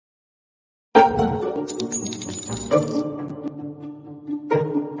Hey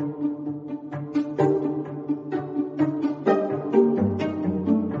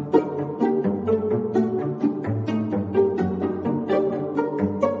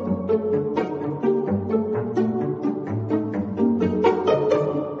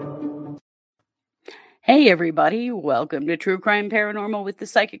everybody, welcome to True Crime Paranormal with the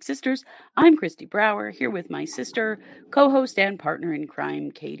Psychic Sisters. I'm Christy Brower, here with my sister, co-host and partner in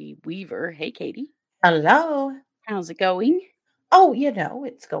crime, Katie Weaver. Hey Katie. Hello. How's it going? Oh,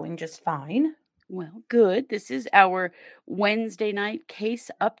 it's going just fine. Well, good. This is our Wednesday night case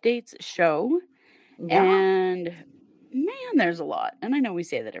updates show. Yeah. And man, there's a lot. And I know we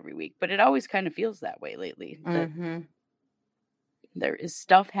say that every week, but it always kind of feels that way lately. That there is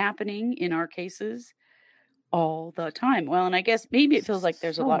stuff happening in our cases all the time. Well, and I guess maybe it feels like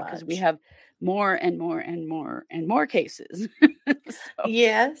there's a lot because we have more and more and more and more cases.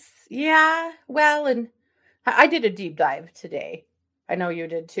 Yes. Yeah. Well, and I did a deep dive today. I know you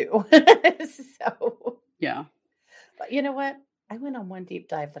did too. So, yeah. But you know what? I went on one deep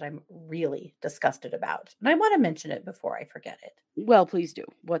dive that I'm really disgusted about. And I want to mention it before I forget it. Well, please do.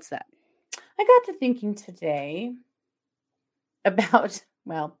 What's that? I got to thinking today about,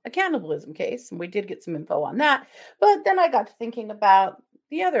 a cannibalism case, and we did get some info on that. But then I got to thinking about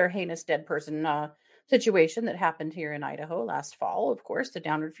the other heinous dead person situation that happened here in Idaho last fall, of course, the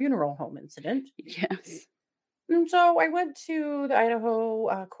Downward Funeral Home incident. Yes. And so I went to the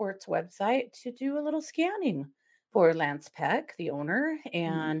Idaho court's website to do a little scanning for Lance Peck, the owner,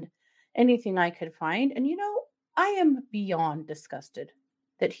 and anything I could find. And, I am beyond disgusted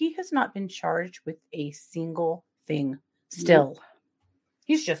that he has not been charged with a single thing still. Nope.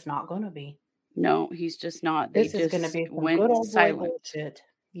 He's just not going to be. No, he's just not. This is going to be some good old boy bullshit.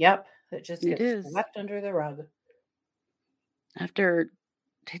 Yep. That just gets swept under the rug. After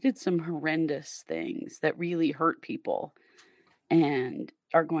they did some horrendous things that really hurt people and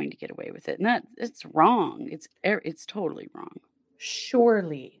are going to get away with it. And it's wrong. It's totally wrong.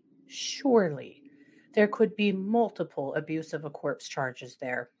 Surely there could be multiple abuse of a corpse charges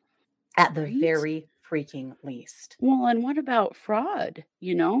there at the very freaking least. Well, and what about fraud?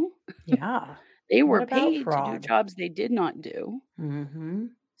 Yeah. They were paid to do jobs they did not do. Mm-hmm.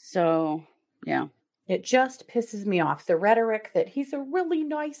 So, yeah. It just pisses me off. The rhetoric that he's a really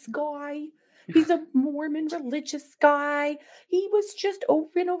nice guy. He's a Mormon religious guy. He was just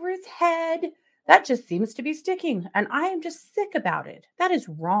in over his head. That just seems to be sticking. And I am just sick about it. That is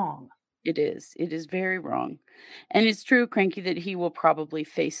wrong. It is. It is very wrong. And it's true, Cranky, that he will probably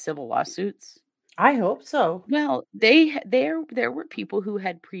face civil lawsuits. I hope so. Well, there were people who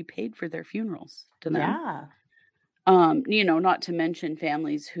had prepaid for their funerals to them. Yeah. Not to mention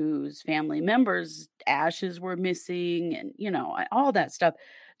families whose family members' ashes were missing and, all that stuff.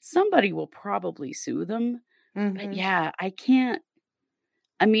 Somebody will probably sue them. Mm-hmm. But yeah, I can't.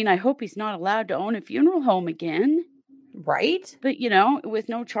 I mean, I hope he's not allowed to own a funeral home again. Right. But, with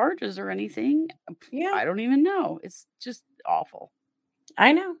no charges or anything. Yeah. I don't even know. It's just awful.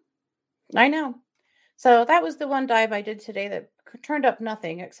 I know. So that was the one dive I did today that turned up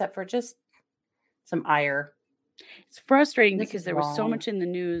nothing except for just some ire. It's frustrating because there was so much in the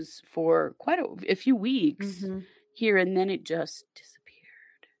news for quite a few weeks here, and then it just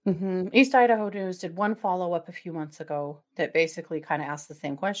disappeared. East Idaho News did one follow-up a few months ago that basically kind of asked the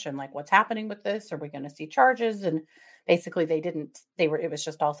same question, like, what's happening with this? Are we going to see charges? And basically it was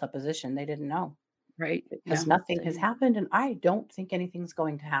just all supposition. They didn't know. Right. Because nothing has happened, and I don't think anything's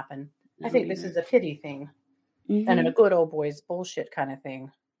going to happen. I think this is a pity thing and a good old boys bullshit kind of thing.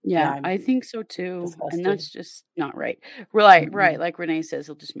 Yeah, I think so too. Disgusted. And that's just not right. Right. Like Renee says,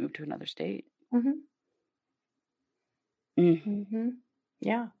 he'll just move to another state.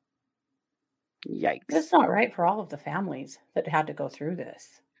 Yeah. Yikes. It's not right for all of the families that had to go through this.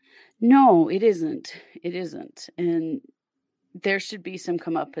 No, it isn't. It isn't. And there should be some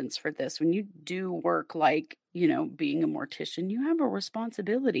comeuppance for this. When you do work like, being a mortician, you have a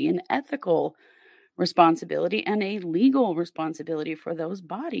responsibility, an ethical responsibility and a legal responsibility for those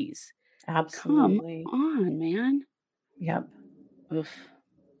bodies. Absolutely. Come on, man. Yep. Oof.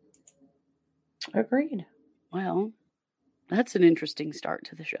 Agreed. Well, that's an interesting start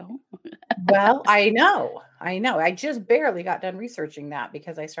to the show. Well, I know. I just barely got done researching that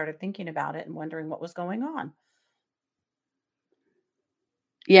because I started thinking about it and wondering what was going on.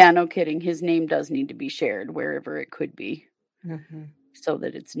 Yeah, no kidding. His name does need to be shared wherever it could be. So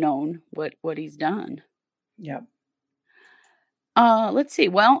that it's known what he's done. Yep. Let's see.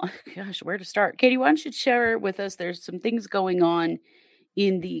 Well, gosh, where to start? Katie, why don't you share with us? There's some things going on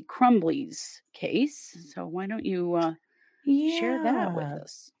in the Crumbley's case. So why don't you share that with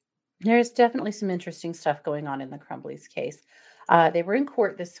us? There's definitely some interesting stuff going on in the Crumbley's case. They were in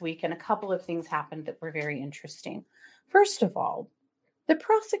court this week, and a couple of things happened that were very interesting. First of all, the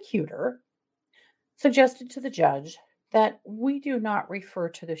prosecutor suggested to the judge that we do not refer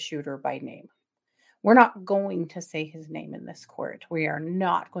to the shooter by name. We're not going to say his name in this court. We are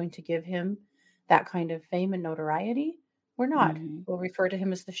not going to give him that kind of fame and notoriety. We're not. Hmm. We'll refer to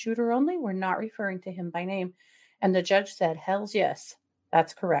him as the shooter only. We're not referring to him by name. And the judge said, "Hells yes,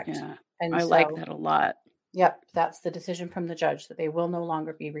 that's correct." Yeah, And I like so, that a lot. yep, that's the decision from the judge that they will no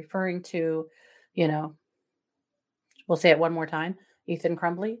longer be referring to, you know, we'll say it one more time, Ethan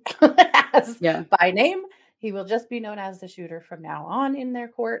Crumbley as Yeah, by name. He will just be known as the shooter from now on in their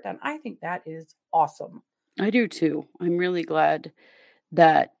court. And I think that is awesome. I do too. I'm really glad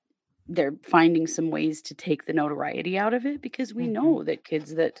that they're finding some ways to take the notoriety out of it because we Hmm. know that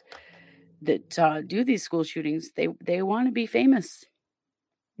kids that do these school shootings, they want to be famous.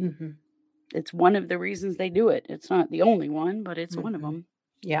 Hmm. It's one of the reasons they do it. It's not the only one, but it's one of Hmm. them.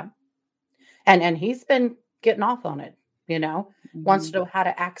 Yeah. And he's been getting off on it, wants Hmm. to know how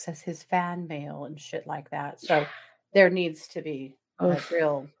to access his fan mail and shit like that. So there needs to be Oh, a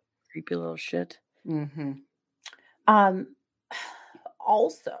real. creepy little shit. Hmm. Um,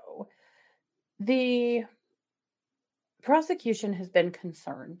 Also, the prosecution has been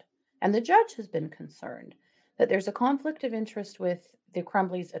concerned, and the judge has been concerned that there's a conflict of interest with the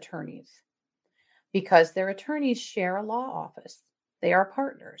Crumbley's attorneys because their attorneys share a law office. They are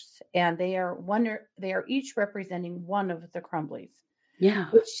partners, and they are each representing one of the Crumbleys,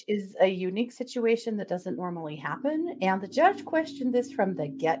 Yeah. which is a unique situation that doesn't normally happen. And the judge questioned this from the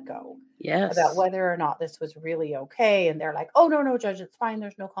get go about Yes. whether or not this was really okay. And they're like, "Oh, no, no, judge, it's fine.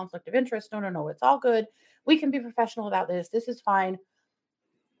 There's no conflict of interest. No, no, no, it's all good. We can be professional about this. This is fine."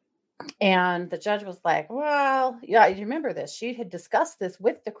 And the judge was like, "Well, yeah, you remember this. She had discussed this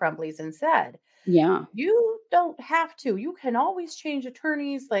with the Crumbleys and said, Yeah. you don't have to. You can always change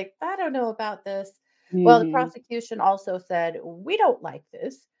attorneys. Like, I don't know about this." Well, the Hmm. prosecution also said, "We don't like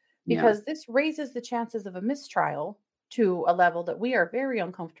this Yeah. because this raises the chances of a mistrial to a level that we are very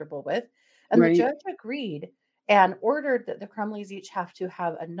uncomfortable with." And the Right. judge agreed and ordered that the Crumleys each have to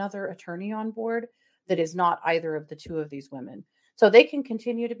have another attorney on board that is not either of the two of these women. So they can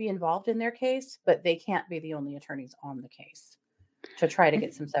continue to be involved in their case, but they can't be the only attorneys on the case to try to I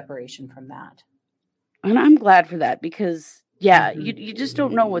get some separation from that. And I'm glad for that because, yeah, Mhm. you just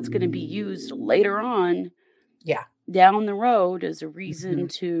don't know what's gonna be used later on Yeah. down the road as a reason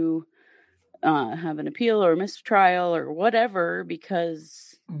Mhm. to, have an appeal or a mistrial or whatever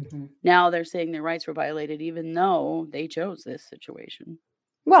because Mhm. now they're saying their rights were violated even though they chose this situation.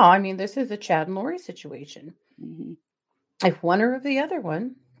 Well, I mean, this is a Chad and Lori situation. Mhm. If one or the other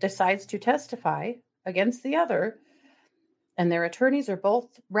one decides to testify against the other, and their attorneys are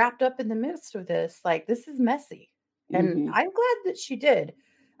both wrapped up in the midst of this, like, this is messy. And Mhm. I'm glad that she did.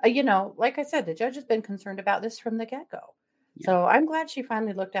 Like I said, the judge has been concerned about this from the get go. Yeah. So I'm glad she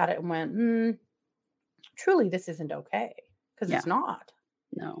finally looked at it and went, truly, this isn't okay. Because Yeah. it's not.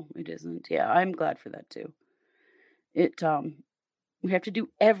 No, it isn't. Yeah, I'm glad for that too. It, we have to do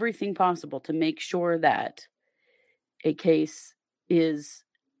everything possible to make sure that a case is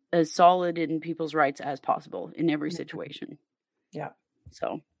as solid in people's rights as possible in every Mhm. situation. Yep.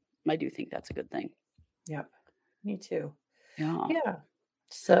 So, I do think that's a good thing. Yep. Me too. Yeah. Yeah.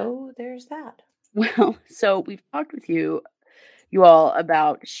 So there's that. Well, so we've talked with you all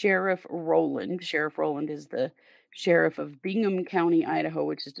about Sheriff Rowland. Sheriff Rowland is the sheriff of Bingham County, Idaho,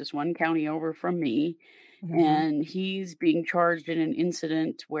 which is just one county over from me. Hmm. And he's being charged in an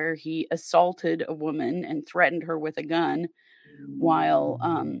incident where he assaulted a woman and threatened her with a gun while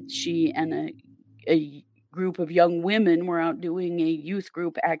she and a group of young women were out doing a youth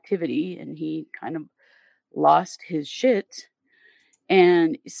group activity. And he kind of lost his shit.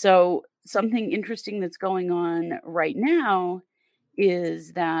 And so, something interesting that's going on right now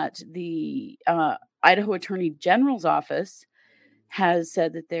is that the Idaho Attorney General's office has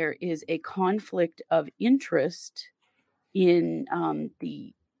said that there is a conflict of interest in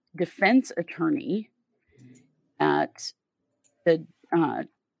the defense attorney that the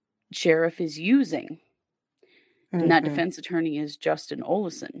sheriff is using. And that Hmm. defense attorney is Justin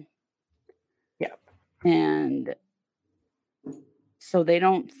Olison. Yep. And so they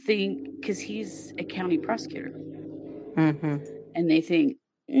don't think, because he's a county prosecutor, Hmm. and they think,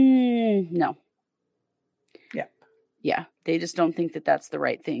 no, Yep. yeah, they just don't think that that's the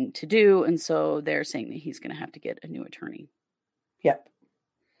right thing to do. And so they're saying that he's going to have to get a new attorney. Yep.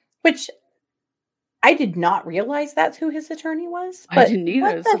 Which I did not realize that's who his attorney was, I but didn't either.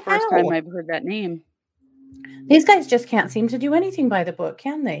 what It's the the first time hell? I've heard that name. These guys just can't seem to do anything by the book,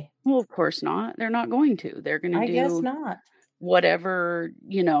 can they? Well, of course not. They're not going to. They're going to I guess do not. whatever,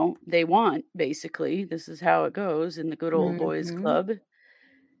 they want, basically. This is how it goes in the good old boys Mhm. club.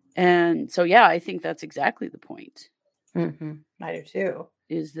 And so, yeah, I think that's exactly the point, Mhm. I do too.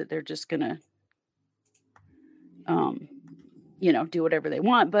 is that they're just going to, do whatever they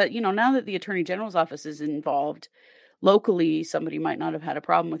want. But, now that the Attorney General's office is involved, locally, somebody might not have had a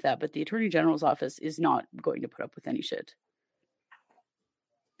problem with that, but the Attorney General's office is not going to put up with any shit.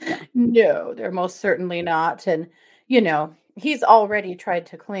 Yeah. No, they're most certainly not. And, he's already tried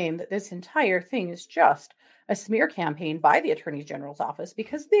to claim that this entire thing is just a smear campaign by the Attorney General's office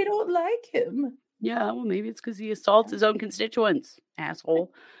because they don't like him. Yeah, well, maybe it's because he assaults his own constituents,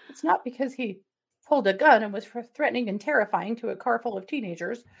 asshole. It's not because he pulled a gun and was threatening and terrifying to a car full of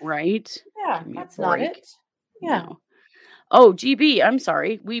teenagers. Right? Yeah, Give me a that's not break. it. Yeah, No. Oh, GB, I'm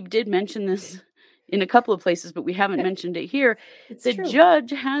sorry. We did mention this in a couple of places, but we haven't mentioned it here. it's The true.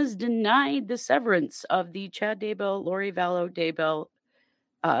 judge has denied the severance of the Chad Daybell, Lori Vallow Daybell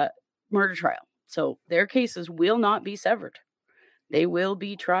murder trial. So their cases will not be severed. They will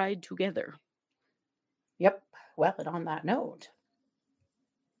be tried together. Yep. Well, and on that note,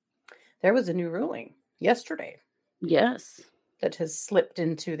 there was a new ruling yesterday Yes. that has slipped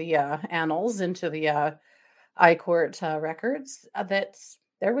into the annals, into the I court records. That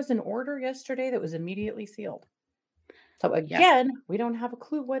there was an order yesterday that was immediately sealed. So Yeah. again, we don't have a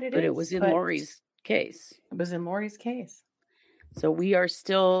clue what it But it is, was in but Lori's case. it was in Lori's case. So we are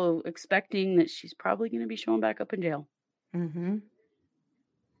still expecting that she's probably going to be showing back up in jail. Mm-hmm.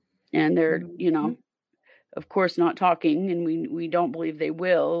 And they're, Mm-hmm. of course, not talking, and we don't believe they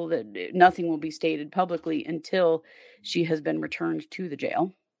will, that nothing will be stated publicly until she has been returned to the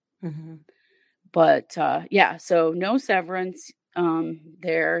jail. Mm-hmm. But yeah, so no severance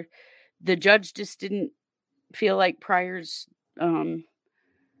there. The judge just didn't feel like Pryor's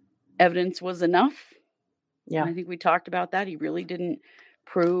evidence was enough. Yeah. I think we talked about that. He really didn't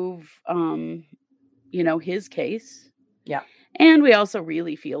prove his case. Yeah. And we also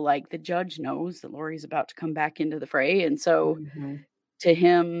really feel like the judge knows that Lori's about to come back into the fray. And so Mm-hmm. to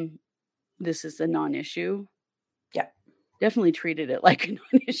him, this is a non-issue. Yeah. Definitely treated it like a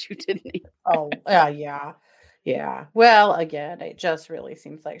non-issue, didn't he? Oh, yeah. Yeah. Well, again, it just really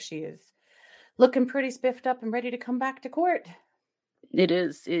seems like she is looking pretty spiffed up and ready to come back to court. It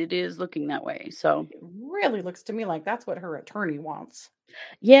is looking that way. So, It really looks to me like that's what her attorney wants.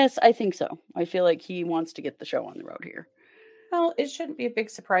 yes, I think so. I feel like he wants to get the show on the road here. Well, it shouldn't be a big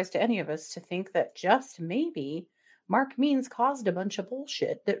surprise to any of us to think that just maybe Mark Means caused a bunch of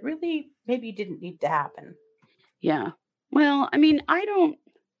bullshit that really maybe didn't need to happen. Yeah. Well, I mean,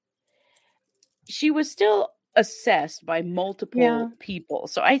 she was still assessed by Yeah. multiple people.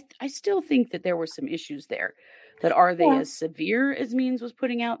 So I still think that there were some issues there. But are they Yeah. as severe as Means was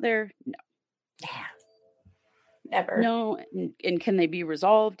putting out there? No. Yeah. Never. No, and can they be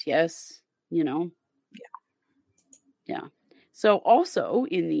resolved? Yes, Yeah. So also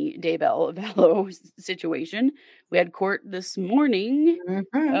in the Daybell Vallow situation, we had court this morning.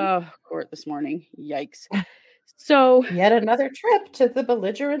 Hmm. Court this morning. Yikes. So, Yet another trip to the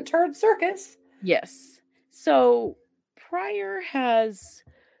belligerent turd circus. yes. So Pryor has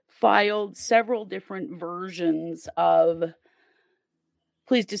filed several different versions of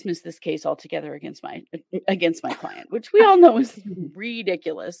please dismiss this case altogether against my client, which we all know is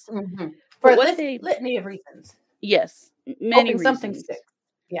ridiculous. Hmm. But For what a litany of reasons. yes, many Hoping something reasons. sticks.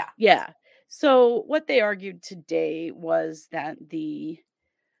 Yeah. Yeah. So what they argued today was that the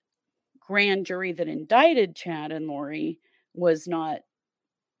grand jury that indicted Chad and Lori was not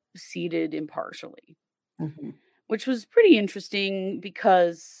seated impartially, Hmm. which was pretty interesting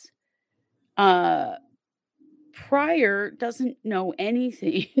because Pryor doesn't know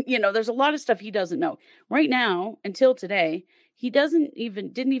anything. There's a lot of stuff he doesn't know. Right now, until today, he didn't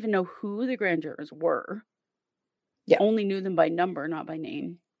even know who the grand jurors were. Yeah. Only knew them by number, not by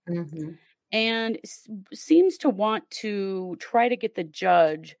name. Hmm. And seems to want to try to get the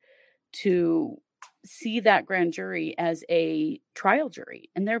judge to see that grand jury as a trial jury.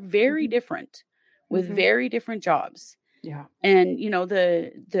 And they're very different with Hmm. very different jobs. Yeah. And,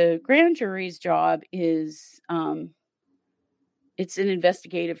 the grand jury's job is, it's an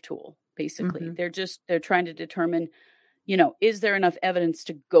investigative tool, basically. Hmm. They're trying to determine, is there enough evidence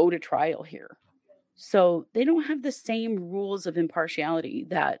to go to trial here? So they don't have the same rules of impartiality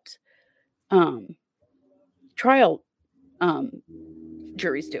that, trial,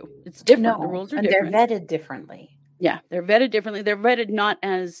 juries do. It's different. The No, rules are and they're different. vetted differently. Yeah, they're vetted differently. They're vetted not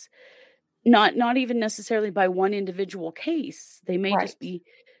even necessarily by one individual case. They may just Right. be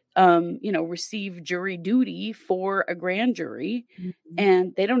receive jury duty for a grand jury, Mhm.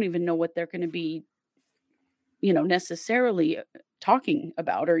 and they don't even know what they're going to be, necessarily talking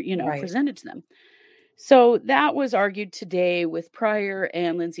about or, Right. presented to them. So that was argued today with Pryor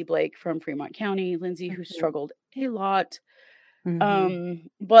and Lindsay Blake from Fremont County. Lindsay, who Mhm. struggled a lot.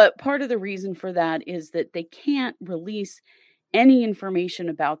 Mhm. But part of the reason for that is that they can't release any information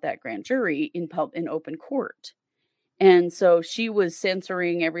about that grand jury in open court. And so she was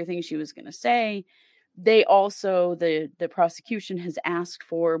censoring everything she was going to say. They also the prosecution has asked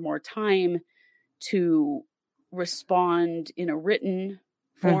for more time to respond in a written Mhm.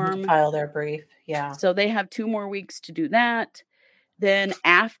 To form. file their brief. Yeah. So they have 2 more weeks to do that. Then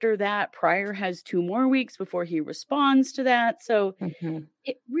after that, Pryor has 2 more weeks before he responds to that. So Mhm.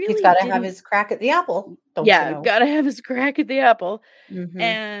 it He's really gotta have didn't. his crack at the apple, don't you Yeah, know? gotta have his crack at the apple. Mhm.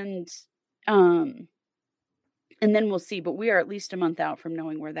 And um and then we'll see, but we are at least a month out from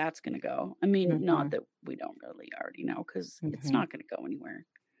knowing where that's gonna go. I mean, not Mhm. that we don't really already know, because it's Mhm. not gonna go anywhere.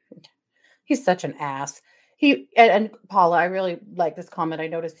 He's such an ass. And Paula, I really like this comment. I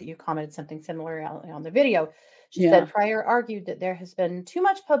noticed that you commented something similar on the video. She Yeah. said Pryor argued that there has been too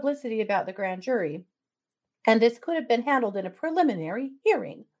much publicity about the grand jury, and this could have been handled in a preliminary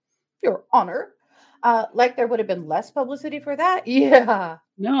hearing, Your Honor. Like there would have been less publicity for that. Yeah.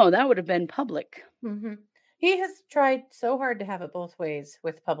 No, that would have been public. Hmm. He has tried so hard to have it both ways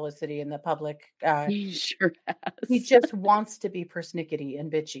with publicity and the public. He sure He has. just wants to be persnickety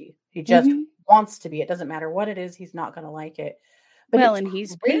and bitchy. He just Mhm. wants to be. It doesn't matter what it is, he's not gonna like it. But Well, it's and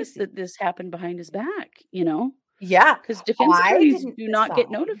he's pissed crazy. that this happened behind his back, you know, Yeah, because defense I attorneys didn't do not get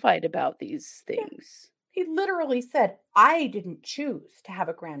decide. notified about these Yeah, things. he literally said, "I didn't choose to have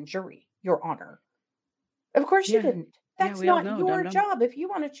a grand jury, Your Honor." Of course you Yeah. didn't. Yeah, That's we all not know, dum your dum. job. If you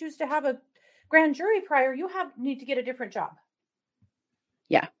wanna choose to have a grand jury prior, you have need to get a different job.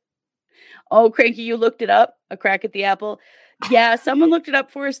 Yeah. Oh, Cranky, you looked it up? A crack at the apple? Yeah, someone looked it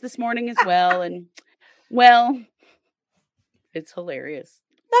up for us this morning as well, and, well, it's hilarious.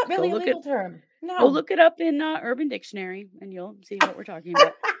 Not Go really a look it legal term. go No. look it up in, Urban Dictionary, and you'll see what we're talking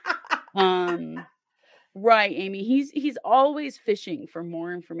about. Um, right, Amy, he's always fishing for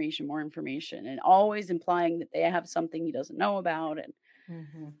more information, and always implying that they have something he doesn't know about, and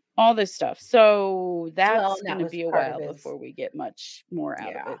Mhm. all this stuff. So, Well, that's and that gonna was be a part of while his before we get much more out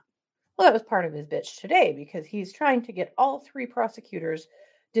of yeah. it. Well, that was part of his bitch today because he's trying to get all 3 prosecutors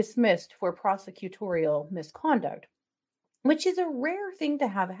dismissed for prosecutorial misconduct, which is a rare thing to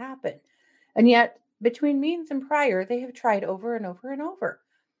have happen. And yet, between Means and Pryor, they have tried over and over and over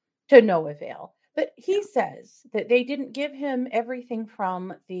to no avail. But he Yeah, says that they didn't give him everything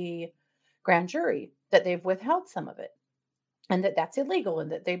from the grand jury, that they've withheld some of it, and that that's illegal,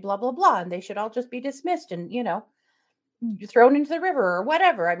 and that they blah, blah, blah, and they should all just be dismissed and, thrown into the river or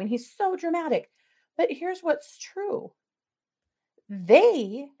whatever. I mean, he's so dramatic. But here's what's true.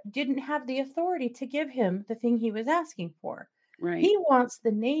 They didn't have the authority to give him the thing he was asking for. right, He wants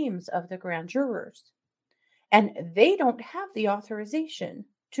the names of the grand jurors, and they don't have the authorization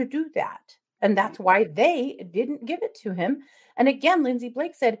to do that. And right, that's why they didn't give it to him. And again, Lindsay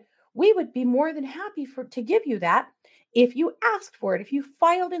Blake said, "We would be more than happy to give you that if you asked for it. If you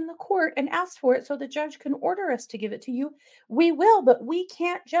filed in the court and asked for it so the judge can order us to give it to you, we will, but we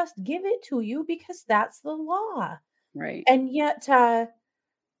can't just give it to you because that's the law." right. And yet,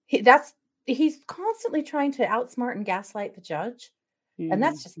 he's constantly trying to outsmart and gaslight the judge, and Mhm.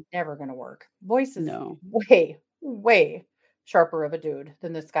 that's just never gonna work. Boyce is No. way, way sharper of a dude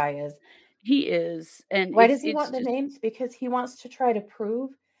than this guy is. He is, and Why it's does he it's want the just names? Because he wants to try to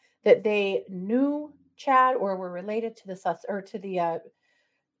prove that they knew Chad or were related to the or to the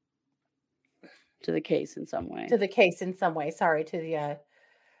case in some way. to the case in some way. Sorry, to the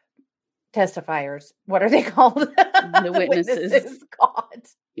testifiers. What are they called? The The witnesses. witnesses. God.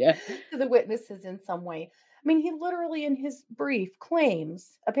 Yeah. To the witnesses in some way. I mean, he literally in his brief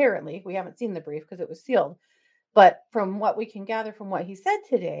claims, apparently, we haven't seen the brief because it was sealed, but from what we can gather from what he said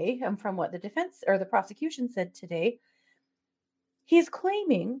today and from what the defense or the prosecution said today, he's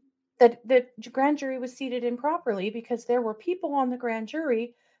claiming that the grand jury was seated improperly because there were people on the grand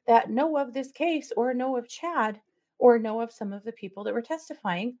jury that know of this case or know of Chad or know of some of the people that were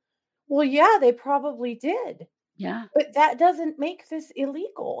testifying. Well, yeah, they probably did. Yeah. But that doesn't make this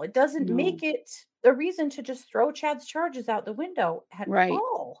illegal. It doesn't No. make it a reason to just throw Chad's charges out the window at Right.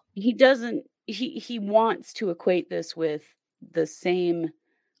 all. He doesn't he wants to equate this with the same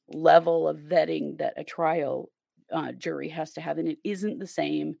level of vetting that a trial, jury has to have, and it isn't the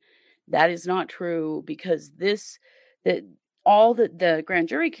same. That is not true, because that all that the grand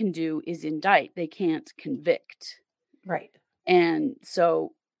jury can do is indict, they can't convict. Right. And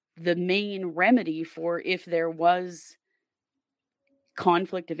so the main remedy for if there was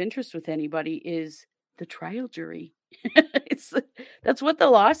conflict of interest with anybody is the trial jury. It's that's what the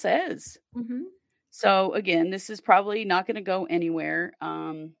law says. Mhm. So again, this is probably not going to go anywhere.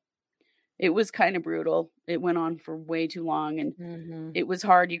 It was kind of brutal. It went on for way too long, and Mhm. it was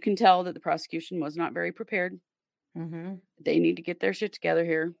hard. You can tell that the prosecution was not very prepared. Mhm. They need to get their shit together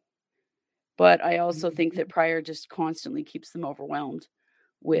here. But I also think that Mhm. Pryor just constantly keeps them overwhelmed Yep.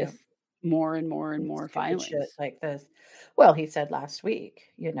 with more and more and more Stupid shit filings. like this. Well, he said last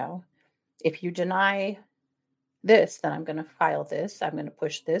week, if you deny this, then I'm gonna file this, I'm gonna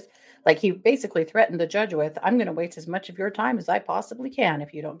push this. Like, he basically threatened the judge with, "I'm gonna waste as much of your time as I possibly can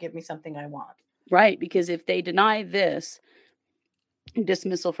if you don't give me something I want." Right, because if they deny this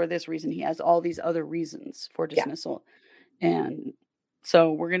dismissal for this reason, he has all these other reasons for Yeah. dismissal. And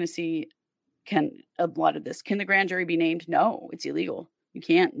so we're going to see can a lot of this. Can the grand jury be named? No, it's illegal. You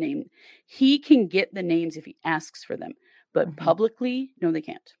can't name. He can get the names if he asks for them, but Mhm. publicly, no, they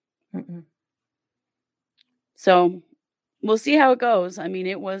can't. Mm-mm. So we'll see how it goes. I mean,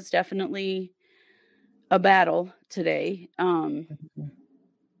 it was definitely a battle today. Mhm.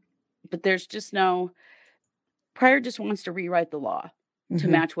 But there's just no Pryor just wants to rewrite the law to Mhm.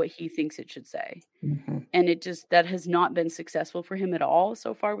 match what he thinks it should say. Mhm. And it just that has not been successful for him at all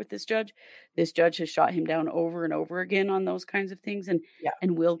so far with this judge. This judge has shot him down over and over again on those kinds of things Yeah.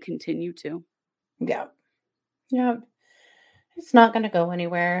 and will continue to. Yeah. Yeah. It's not gonna go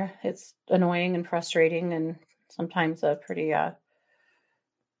anywhere. It's annoying and frustrating and sometimes, pretty,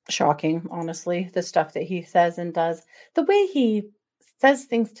 shocking, honestly, the stuff that he says and does. The way he says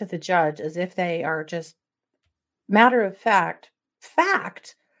things to the judge as if they are just matter of fact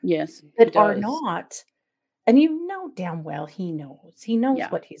Yes, he that are does. not, and you know damn well he knows. He knows Yeah.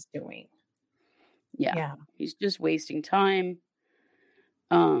 what he's doing. Yeah. Yeah. He's just wasting time.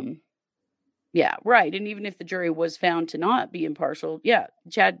 Um yeah, right. And even if the jury was found to not be impartial, yeah,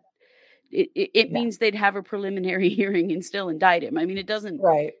 Chad it Yeah. means they'd have a preliminary hearing and still indict him. I mean, it doesn't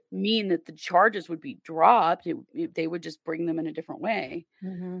Right. mean that the charges would be dropped. They would just bring them in a different way.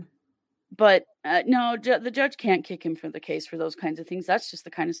 Mhm. But, no, the judge can't kick him for the case for those kinds of things. That's just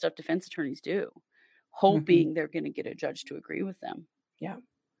the kind of stuff defense attorneys do, Mhm. hoping they're gonna get a judge to agree with them. Yeah.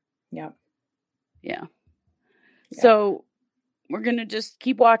 Yeah. Yeah. Yeah. So, we're gonna just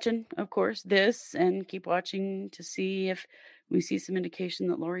keep watching, of course, this and keep watching to see if we see some indication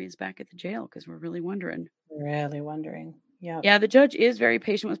that Lori is back at the jail because 'cause we're really wondering. Really wondering. Yep. Yeah, the judge is very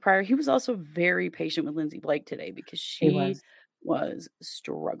patient with Pryor. He was also very patient with Lindsay Blake today because He she was. was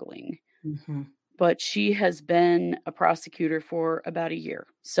struggling. Mhm. But she has been a prosecutor for about a year.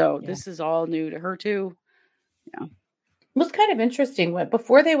 So Yeah. this is all new to her too. Yeah. It was kind of interesting when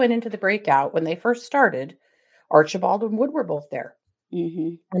before they went into the breakout, when they first started, Archibald and Wood were both there.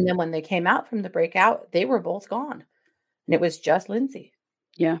 Mhm. And then when they came out from the breakout, they were both gone. And it was just Lindsay.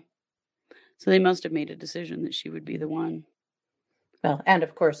 Yeah. So they must have made a decision that she would be the Mhm. one. Well, and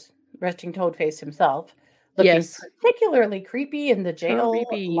of course, resting Toadface himself, looking Yes. particularly creepy in the jail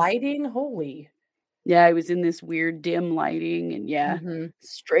Creepy. lighting. Holy. Yeah, I was in this weird dim lighting and yeah, Mhm.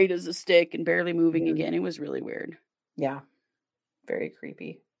 straight as a stick and barely moving Mhm. again. It was really weird. Yeah, very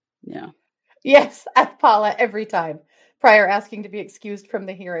creepy. Yeah. Yes, at Paula every time. Prior asking to be excused from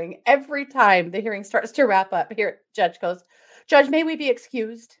the hearing. Every time the hearing starts to wrap up, here, judge goes, "Judge, may we be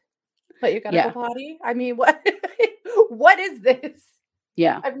excused? But you gotta go Yeah. potty?" I mean, what what is this?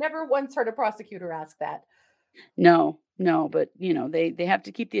 Yeah. I've never once heard a prosecutor ask that. No. No, but they have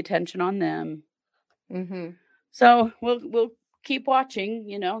to keep the attention on them. Mhm. So we'll keep watching,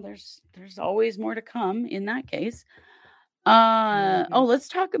 there's always more to come in that case. Oh, Mhm. let's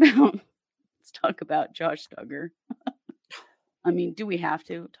talk about Josh Duggar. I mean, do we have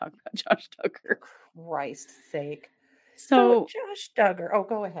to talk about Josh Duggar? For Christ's sake. So, So, Josh Duggar, oh,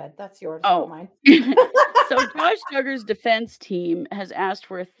 go ahead. That's yours, not oh, mine. so Josh Duggar's defense team has asked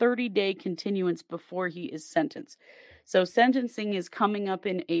for a 30-day continuance before he is sentenced. So sentencing is coming up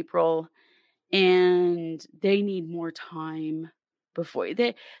in April, and they need more time before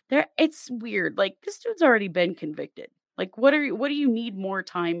they're it's weird. Like this dude's already been convicted. Like what do you need more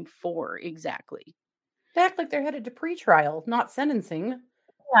time for exactly? They act like they're headed to pretrial, not sentencing.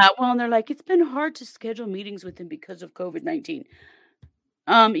 Yeah, well, and they're like, it's been hard to schedule meetings with him because of COVID-19.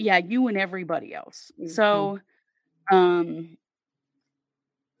 Yeah, you and everybody else. Mhm. Um,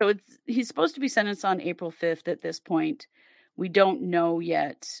 so he's supposed to be sentenced on April 5th at this point. We don't know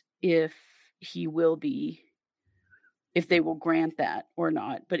yet he will be, if they will grant that or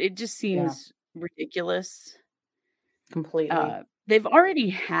not, but it just Yeah, seems ridiculous. completely. They've already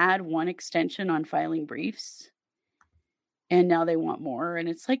had one extension on filing briefs, and now they want more, and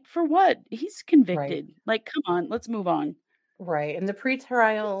it's like, "For what? He's Right. convicted." Like, "Come on, let's move on." Right. And the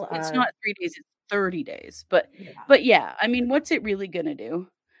pretrial, It's not 3 days, it's 30 days, yeah, but yeah, I mean, what's it really gonna do?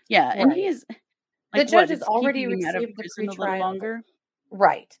 Yeah, and he right. is The like, judge what? has It's already keeping him out of received the prison a little pretrial. longer?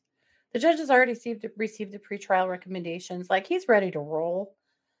 Right. The judge has already received the pretrial recommendations. Like, he's ready to roll.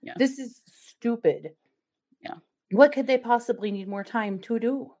 Yeah, This is stupid. yeah, What could they possibly need more time to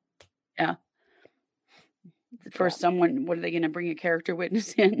do? yeah. For Yeah. someone, what are they gonna bring a character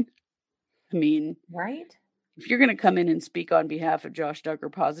witness in? I mean, Right? if you're gonna come in and speak on behalf of Josh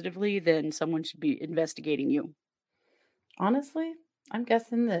Duggar positively, then someone should be investigating you. Honestly, I'm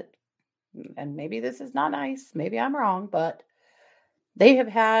guessing that, and maybe this is not nice, maybe I'm wrong, but they have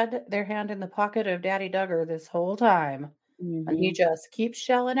had their hand in the pocket of Daddy Duggar this whole time. And he Mhm. just keeps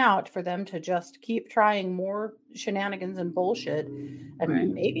shelling out for them to just keep trying more shenanigans and bullshit. Right.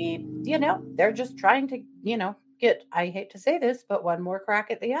 And maybe, they're just trying to, get, I hate to say this, but one more crack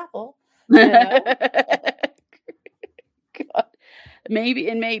at the apple, you know? God.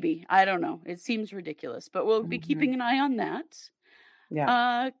 Maybe, I don't know. It seems ridiculous, but we'll be Mhm. keeping an eye on that. Yeah.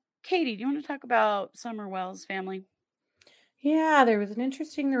 Uh, Katie, do you wanna talk about Summer Wells' family? Yeah, there was an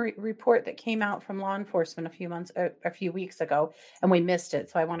interesting report that came out from law enforcement a few weeks ago, and we missed it.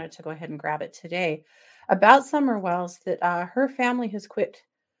 So I wanted to go ahead and grab it today about Summer Wells that her family has quit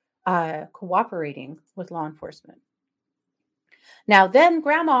cooperating with law enforcement. Now, then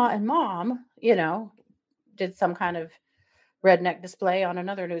grandma and mom, did some kind of redneck display on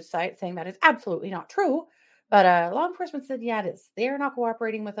another news site saying that is absolutely not true. But law enforcement said, yeah, it is. They are not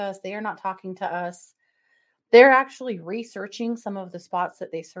cooperating with us. They are not talking to us. They're actually researching some of the spots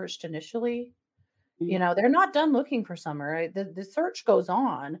that they searched initially. Mhm. They're not done looking for Summer. Right? The search goes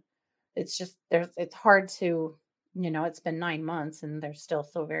on. It's just it's hard to, it's been 9 months and there's still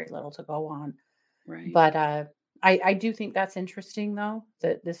so very little to go on. Right. But, I do think that's interesting, though,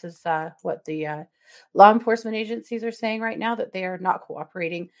 that this is, what the, law enforcement agencies are saying right now, that they are not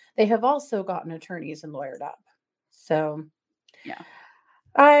cooperating. They have also gotten attorneys and lawyered up. So, Yeah.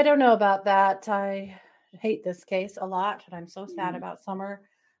 I don't know about that. I hate this case a lot, and I'm so sad Mhm. about Summer,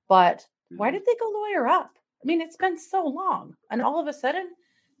 but why Mhm. did they go lawyer up? I mean, it's been so long, and all of a sudden,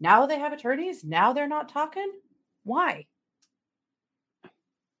 now they have attorneys, now they're not talking? Why?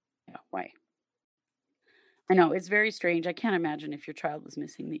 Yeah, why? I know, it's very strange. I can't imagine if your child was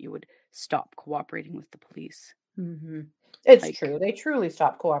missing that you would stop cooperating with the police. Mhm. It's Like, true. They truly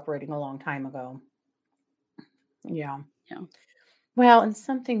stopped cooperating a long time ago. Yeah. yeah. Well, and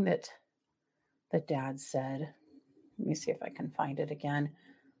something that the dad said, let me see if I can find it again,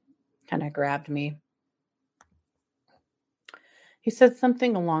 kind of grabbed me. He said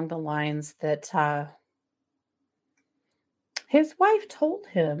something along the lines that his wife told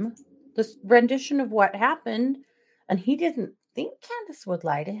him this rendition of what happened, and he didn't think Candace would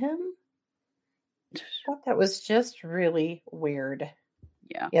lie to him. Thought that was just really weird.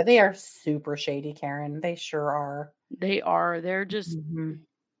 Yeah. Yeah, they are super shady, Karen. They sure are. They are. They're just Hmm.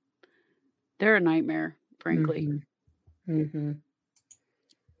 they're a nightmare, frankly. Hmm. Hmm.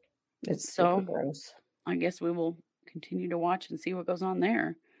 It's super So, gross. I guess we will continue to watch and see what goes on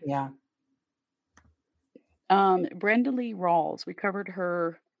there. Yeah. Brenda Lee Rawls, we covered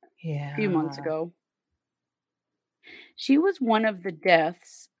her a few months Yeah. ago. She was one of the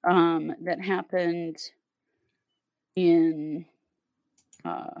deaths, that happened in,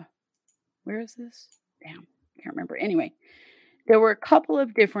 uh, where is this? Damn, can't remember. Anyway, there were a couple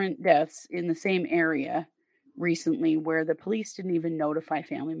of different deaths in the same area recently where the police didn't even notify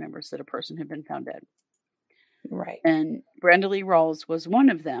family members that a person had been found dead. Right. And Brenda Lee Rawls was one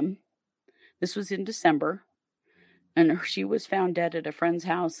of them. This was in December, and she was found dead at a friend's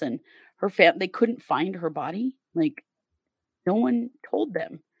house, and they couldn't find her body. Like, no one told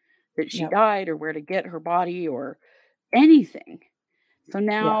them that she Yep. died or where to get her body or anything. So Yeah.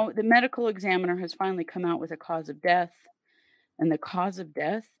 now the medical examiner has finally come out with a cause of death, and the cause of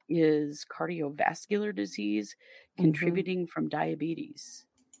death is cardiovascular disease Mhm. contributing from diabetes.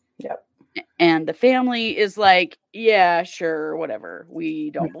 Yep. And the family is like, yeah, sure, whatever. We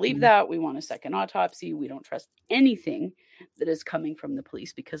don't believe Mhm. that. We want a second autopsy. We don't trust anything that is coming from the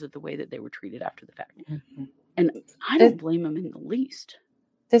police because of the way that they were treated after the fact. Mhm. And I This don't blame them in the least.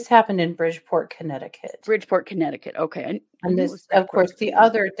 this happened in Bridgeport, Connecticut. Bridgeport, Connecticut. Okay. I And knew it this, was of Bridgeport course, for some the reason.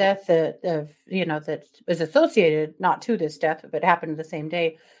 other death that was associated not to this death, but happened the same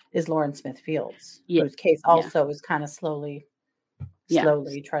day is Lauren Smith Fields, Yeah. whose case Yeah. also is kind of slowly Yeah.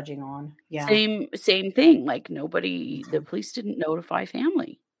 slowly trudging on. Yeah. Same thing. Like, nobody, the Mhm. police didn't notify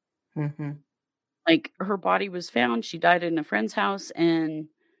family. Mhm. Like, her body was found. She died in a friend's house, and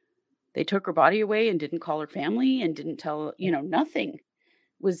They took her body away and didn't call her family and didn't tell, nothing.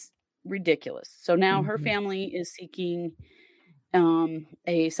 Was ridiculous. So now her Mhm. family is seeking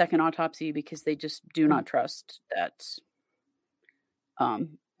a second autopsy because they just do Mm. not trust that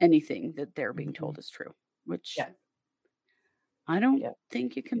anything that they're being Mhm. told is true, which Yeah. I don't Yeah.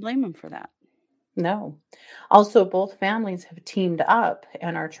 think you can blame them for that. No. Also, both families have teamed up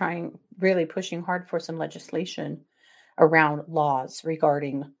and are really pushing hard for some legislation around laws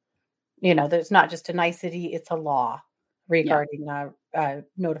regarding, there's not just a nicety, it's a law Yeah. regarding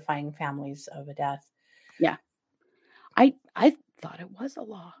notifying families of a death. Yeah. I thought it was a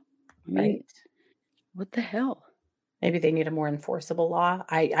law. I mean, Right. what the hell? Maybe they need a more enforceable law.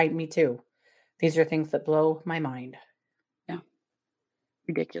 Me too. These are things that blow my mind. Yeah, Yeah.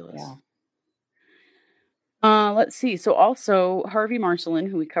 ridiculous. Let's see. So also Harvey Marcelin,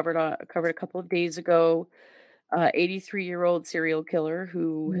 who we covered a couple of days ago, 83-year-old serial killer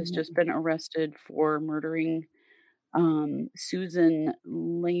who has just Mhm. been arrested for murdering Susan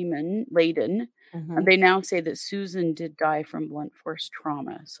Layden. And Mhm. they now say that Susan did die from blunt force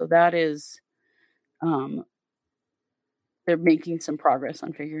trauma. So that is, um, they're making some progress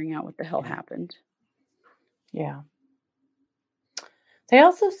on figuring out what the hell Yeah. happened. Yeah. They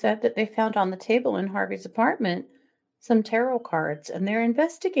also said that they found on the table in Harvey's apartment some tarot cards, and they're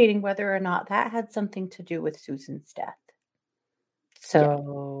investigating whether or not that had something to do with Susan's death. Yeah.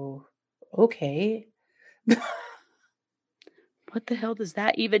 So, okay. What the hell does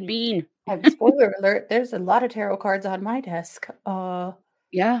that even mean? And spoiler alert, there's a lot of tarot cards on my desk.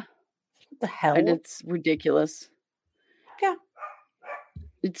 Yeah. What the And hell? it's ridiculous. Yeah.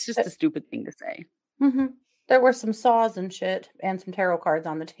 It's uh, just a stupid thing to say. mhm. There were some saws and shit and some tarot cards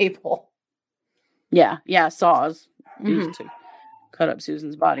on the table. Yeah. Yeah. Saws Mhm. used to cut up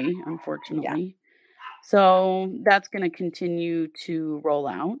Susan's body, Yeah. unfortunately. So that's going to continue to roll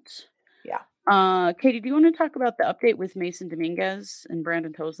out. Yeah. Katie, do you want to talk about the update with Mason Dominguez and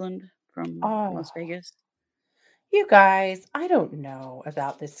Brandon Tosland from Oh, Las Vegas? you guys, I don't know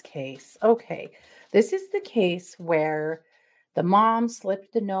about this case. Okay. This is the case where the mom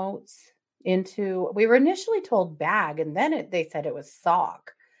slipped the notes into, we were initially told bag, and then they said it was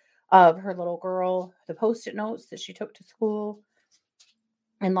sock of her little girl, the post-it notes that she took to school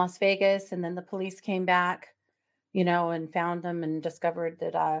in Las Vegas. And then the police came back, and found them and discovered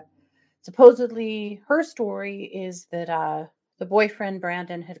that supposedly her story is that the boyfriend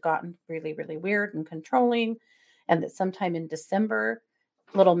Brandon had gotten really, really weird and controlling, and that sometime in December,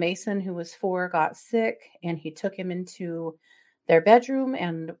 little Mason, who was 4, got sick, and he took him into their bedroom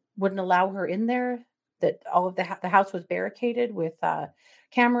and wouldn't allow her in there. That all of the house was barricaded with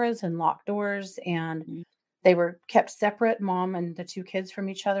cameras and locked doors, and Mm, they were kept separate, mom and the 2 kids, from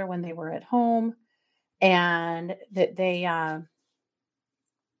each other when they were at home, and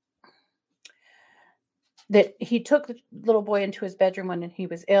that he took the little boy into his bedroom when he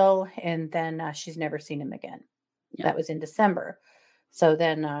was ill, and then she's never seen him again. yeah. That was in December. So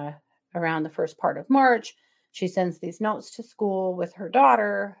then, around the first part of March, she sends these notes to school with her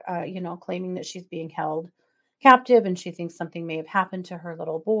daughter, claiming that she's being held captive and she thinks something may have happened to her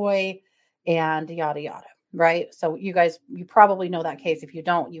little boy, and yada yada. Right. So you guys, you probably know that case. If you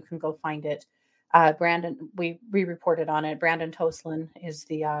don't, you can go find it. Brandon, we reported on it. Brandon Toslin is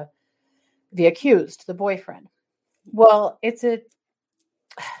the accused, the boyfriend. Well, it's a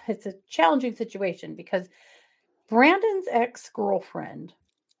challenging situation because Brandon's ex-girlfriend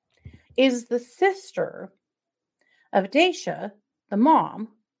is the sister of Daisha, the mom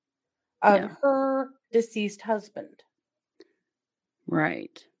of Yeah. her deceased husband.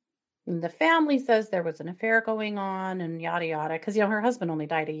 Right. And the family says there was an affair going on and yada yada because her husband only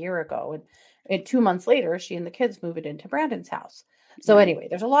died a year ago, and 2 months later she and the kids moved into Brandon's house. So Right. anyway,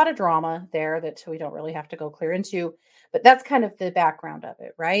 there's a lot of drama there that we don't really have to go clear into, but that's kind of the background of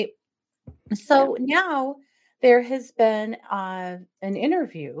it, right? Yeah. So now there has been an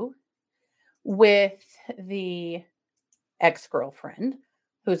interview with the ex-girlfriend,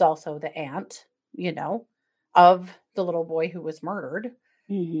 who's also the aunt, of the little boy who was murdered.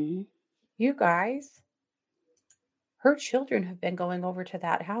 Hmm. You guys, her children have been going over to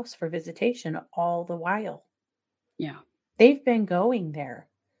that house for visitation all the while. Yeah. They've been going there,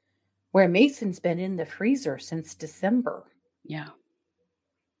 where Mason's been in the freezer since December. Yeah.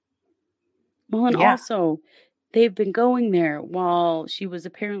 Well, and Yeah, also, they've been going there while she was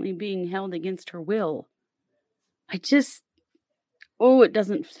apparently being held against her will. I just, oh, it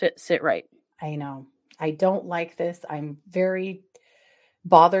doesn't sit right. I know. I don't like this. I'm very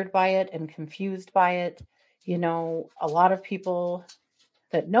bothered by it and confused by it. A lot of people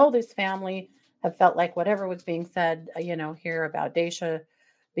that know this family have felt like whatever was being said, here about Daisha,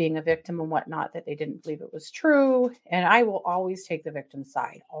 being a victim and whatnot, that they didn't believe it was true. And I will always take the victim's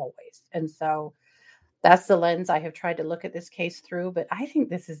side, always. And so that's the lens I have tried to look at this case through. But I think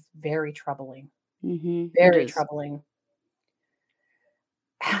this is very troubling. It Very is. troubling.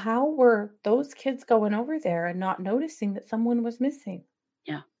 How were those kids going over there and not noticing that someone was missing?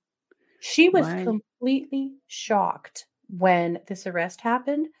 Yeah. She was Why? completely shocked when this arrest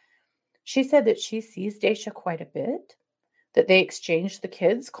happened. She said that she sees Daisha quite a bit, that they exchange the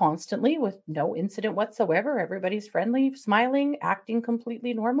kids constantly with no incident whatsoever. Everybody's friendly, smiling, acting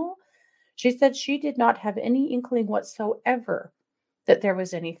completely normal. She said she did not have any inkling whatsoever that there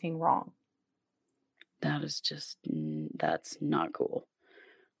was anything wrong. That is just, that's not cool.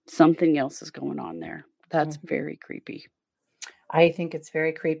 Something else is going on there. That's Mhm. very creepy. I think it's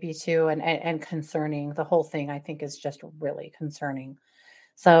very creepy too, and concerning. The whole thing I think is just really concerning.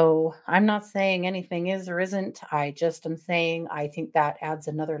 So I'm not saying anything is or isn't. I just am saying I think that adds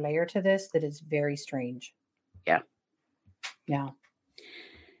another layer to this that is very strange. Yeah. Yeah.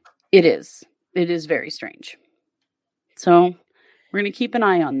 It is. It is very strange. So we're going to keep an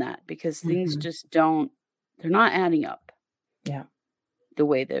eye on that because things Mhm. just don't, they're not adding up Yeah. the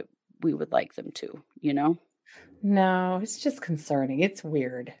way that we would like them to, you know? No, it's just concerning. It's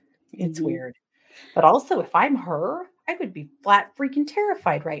weird. It's Hmm. weird. But also, if I'm her, I would be flat freaking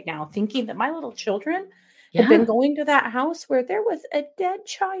terrified right now, thinking that my little children had been Yeah. going to that house where there was a dead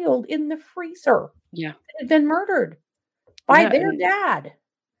child in the freezer Yeah. that had been murdered by Yeah. their And dad.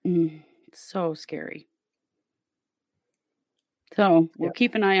 it's so scary. So we'll Yeah.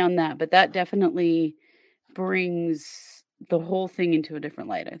 keep an eye on that. But that definitely brings the whole thing into a different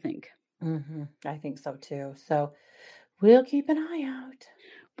light, I think. I think so too. So we'll keep an eye out.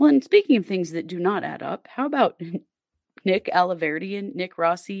 Well, and speaking of things that do not add up, how about Nick Alaverdian, Nick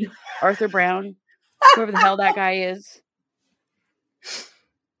Rossi, Arthur Brown, whoever the hell that guy is?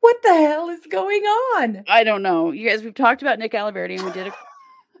 What the hell is going on? I don't know. You guys, we've talked about Nick Alaverdian.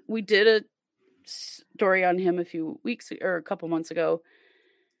 We did a story on him a few weeks or a couple months ago.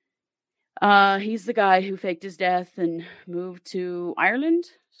 He's the guy who faked his death and moved to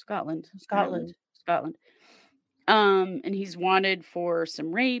Scotland. Scotland. And he's wanted for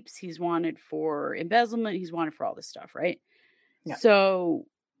some rapes, he's wanted for embezzlement, he's wanted for all this stuff, right? Yeah. So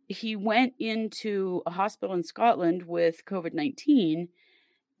he went into a hospital in Scotland with COVID-19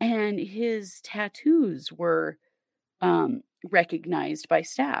 and his tattoos were recognized by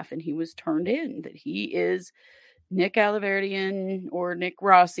staff and he was turned in that he is Nick Alaverdian or Nick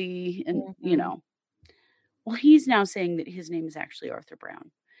Rossi and Mhm. well, he's now saying that his name is actually Arthur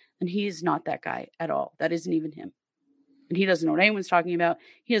Brown and he is not that guy at all. That isn't even him. And he doesn't know what anyone's talking about.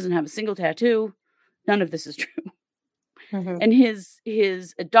 He doesn't have a single tattoo. None of this is true. Mhm. And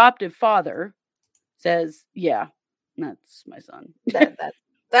his adoptive father says, "Yeah, that's my son."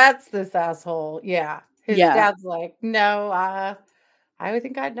 That's this asshole. Yeah. His Yeah, dad's like, "No, I would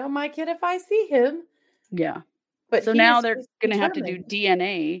think I'd know my kid if I see him." yeah. But So he now is they're just gonna have to do determined.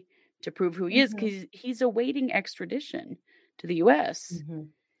 DNA to prove who he is Mhm. because he's awaiting extradition to the US. Mhm.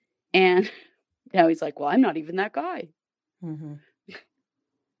 And now he's like, "Well, I'm not even that guy." Mhm.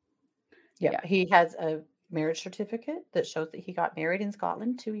 Yep. Yeah. He has a marriage certificate that shows that he got married in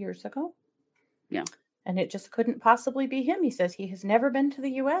Scotland 2 years ago, Yeah. and it just couldn't possibly be him. He says he has never been to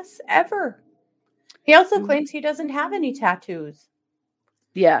the US ever. He also Mm, claims he doesn't have any tattoos.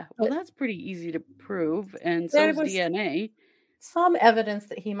 yeah. Well, But that's pretty easy to prove, and there so's was DNA. some evidence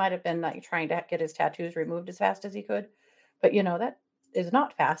that he might have been, like, trying to get his tattoos removed as fast as he could, but, that is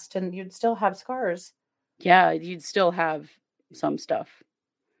not fast, and you'd still have scars. Yeah, you'd still have some stuff.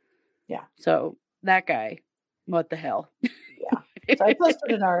 Yeah, So, that guy, what the hell? yeah. So I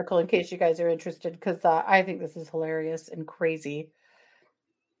posted an article in case you guys are interested, 'cause, I think this is hilarious and crazy.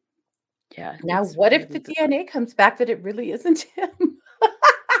 Yeah, Now, it's what if really the bizarre. DNA comes back that it really isn't him?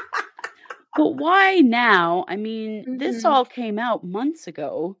 But why now? I mean, this Mhm, all came out months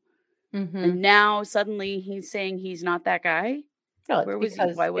ago, and mhm. now suddenly he's saying he's not that guy? No, it's Where was he?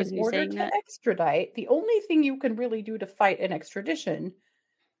 because Why in wasn't he order saying to that? extradite, the only thing you can really do to fight an extradition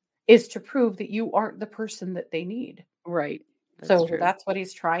is to prove that you aren't the person that they need. Right. That's So true. that's what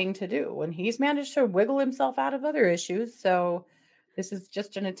he's trying to do, and he's managed to wiggle himself out of other issues, so this is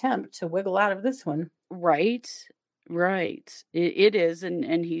just an attempt to wiggle out of this one. Right. Right. It is,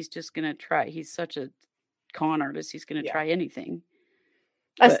 and he's just gonna try. He's such a con artist, he's gonna Yeah. try anything.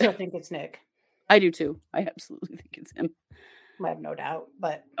 I But still think it's Nick. I do too. I absolutely think it's him. I have no doubt,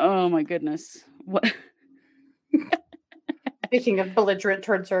 but Oh my goodness. What speaking of belligerent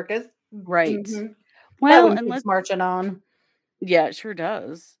turd circus, right. mhm, that Well, one and keeps let's marching on. yeah, it sure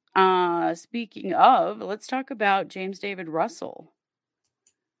does. Speaking of, let's talk about James David Russell.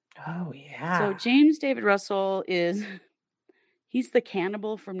 Oh, So yeah. James David Russell is he's the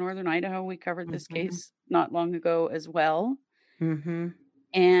cannibal from Northern Idaho. We covered this Mhm. case not long ago as well. Mhm.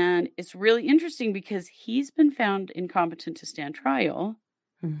 And it's really interesting because he's been found incompetent to stand trial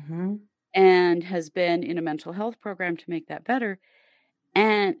Mhm. and has been in a mental health program to make that better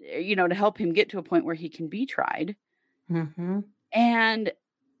and, to help him get to a point where he can be tried. Mhm. And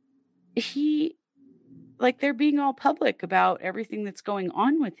he, like, they're being all public about everything that's going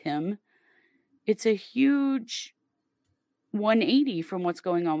on with him. It's a huge 180 from what's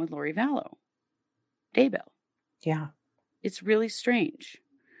going on with Lori Vallow, Daybell. Yeah. It's really strange.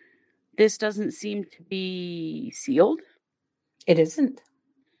 This doesn't seem to be sealed, It isn't.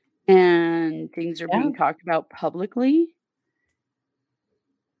 and things are Yeah. being talked about publicly.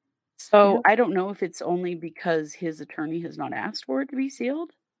 So Yeah. I don't know if it's only because his attorney has not asked for it to be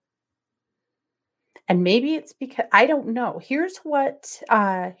sealed. And maybe it's because I don't know. Here's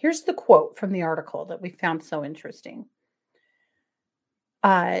the quote from the article that we found so interesting.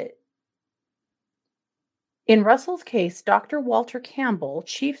 Uh, in Russell's case, Dr. Walter Campbell,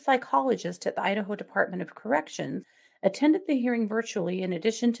 chief psychologist at the Idaho Department of Corrections, attended the hearing virtually in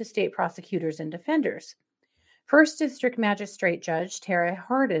addition to state prosecutors and defenders. First District Magistrate Judge Tara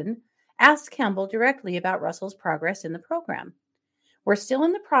Hardin asked Campbell directly about Russell's progress in the program. We're still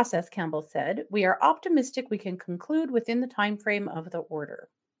in the process, Campbell said. We are optimistic we can conclude within the time frame of the order.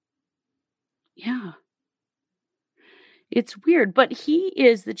 Yeah, it's weird, but he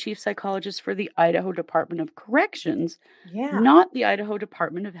is the chief psychologist for the Idaho Department of Corrections, Yeah. not the Idaho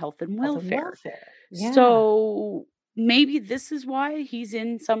Department of Health and Health and Welfare. welfare. Yeah. So maybe this is why he's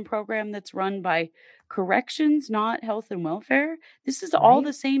in some program that's run by corrections, not health and welfare. This is all the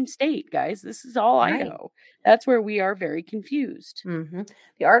Right. same state, guys. This is all Right. Idaho. That's where we are very confused.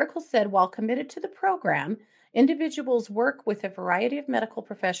 The article said while committed to the program, individuals work with a variety of medical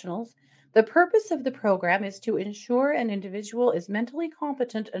professionals. The purpose of the program is to ensure an individual is mentally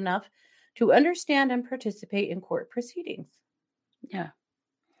competent enough to understand and participate in court proceedings. Yeah. It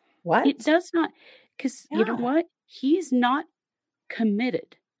What? does not, because you know Yeah. what? He's not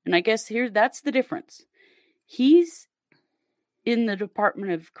committed. And I guess here that's the difference. He's in the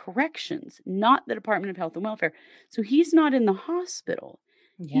Department of Corrections, not the Department of Health and Welfare. So he's not in the hospital.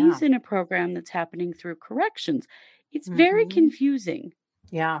 He's Yeah. in a program that's happening through corrections. It's very hmm confusing.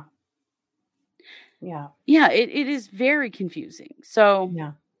 Yeah. Yeah. Yeah, it is very confusing. So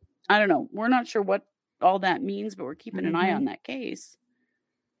Yeah. I don't know. We're not sure what all that means, but we're keeping an eye hmm on that case.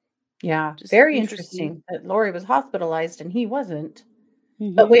 Yeah. Just Very interesting. interesting that Lori was hospitalized and he wasn't.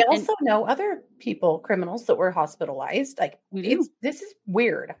 But we And also know other people, criminals that were hospitalized. Like we it's do. this is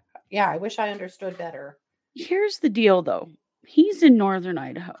weird. Yeah, I wish I understood better. Here's the deal, though. He's in northern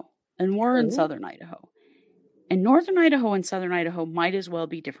Idaho, and we're in True. southern Idaho. And northern Idaho and southern Idaho might as well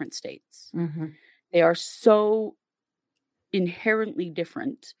be different states. hmm They are so inherently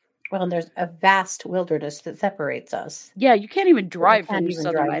different. Well, and there's a vast wilderness that separates us Yeah, you can't even that we drive can't from even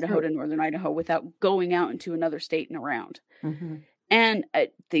southern drive Idaho through. to northern Idaho without going out into another state and around. hmm And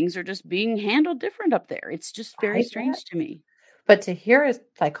things are just being handled different up there. It's just very I bet. strange to me. But to hear a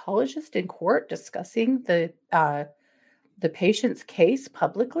psychologist in court discussing the patient's case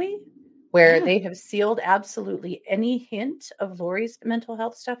publicly, where Yeah, they have sealed absolutely any hint of Lori's mental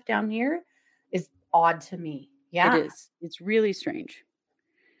health stuff down here, is odd to me. it Yeah. is. It's really strange.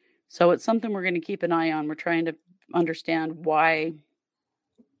 So it's something we're going to keep an eye on. We're trying to understand why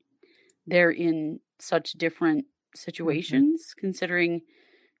they're in such different Mhm. situations, considering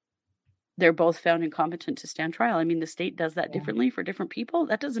they're both found incompetent to stand trial. I mean, the state does that Yeah. differently for different people.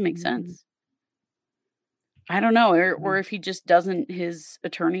 That doesn't make Mhm. sense. I don't know, or Yeah. if he just doesn't his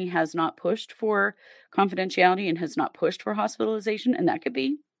attorney has not pushed for confidentiality and has not pushed for hospitalization, and that could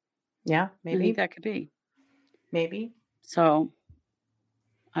be. Yeah, I think maybe. that could be. Maybe. So,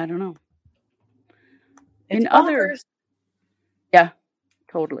 I don't know. It's In other bonkers. Yeah,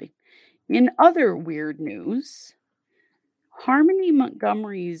 totally. In other weird news, Harmony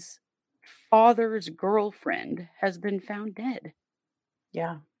Montgomery's father's girlfriend has been found dead.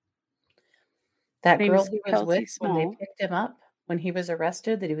 Yeah. Her That name girl is he was with Kelsey when they Small. picked him up, when he was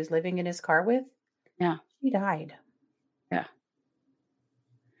arrested, that he was living in his car with, Yeah, she died. yeah.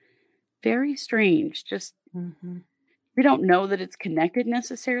 Very strange. Just Mhm. we don't know that it's connected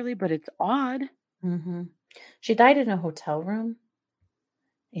necessarily, but it's odd. Mhm. She died in a hotel room,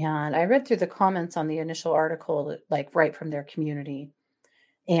 and I read through the comments on the initial article that, like, right from their community,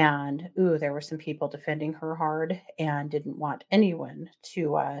 and, ooh, there were some people defending her hard and didn't want anyone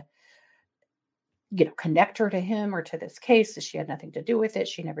to, connect her to him or to this case, that she had nothing to do with it.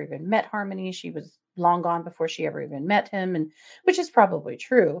 She never even met Harmony. She was long gone before she ever even met him, and which is probably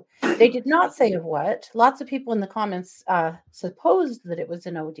true. They did not say of what. Lots of people in the comments supposed that it was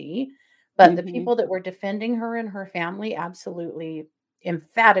an OD, but the Mhm. people that were defending her and her family absolutely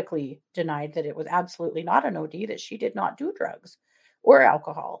emphatically denied that it was absolutely not an OD, that she did not do drugs or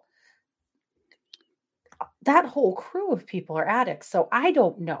alcohol. That whole crew of people are addicts. So I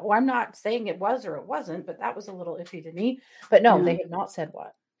don't know. I'm not saying it was or it wasn't, but that was a little iffy to me. But no, Yeah. they have not said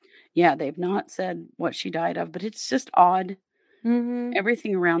what. Yeah, they've not said what she died of, but it's just odd. Mhm.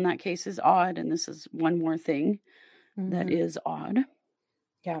 Everything around that case is odd, and this is one more thing that Mhm. is odd.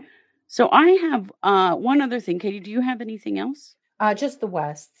 Yeah. So I have one other thing. Katie, do you have anything else? Just the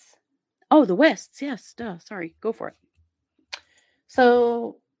Wests. Oh, the Wests. Yes, duh. Sorry. Go for it.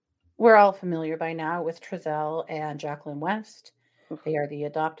 So we're all familiar by now with Trezell and Jacqueline West. Ugh. They are the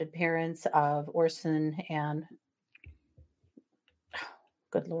adopted parents of Orson and,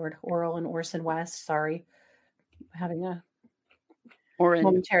 good Lord, Oral and Orson West. Sorry, I'm having a Oren.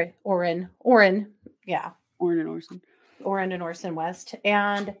 momentary. Oren. Yeah, Oren and Orson. Oren and Orson West.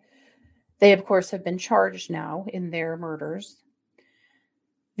 And they, of course, have been charged now in their murders.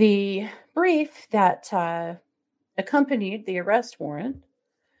 The brief that accompanied the arrest warrant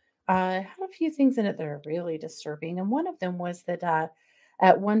had a few things in it that are really disturbing. And one of them was that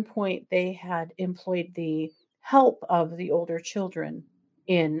at one point they had employed the help of the older children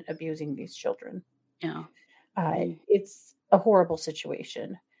in abusing these children. Yeah. Mm. It's a horrible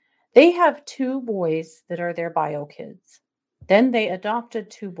situation. They have two boys that are their bio kids. Then they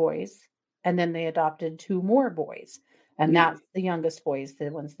adopted two boys, and then they adopted two more boys. And Yeah. that's the youngest boys, the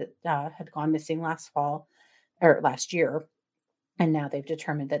ones that had gone missing last fall or last year. And now they've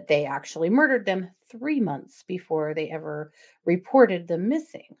determined that they actually murdered them 3 months before they ever reported them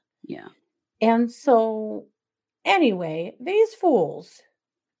missing. Yeah. And so, anyway, these fools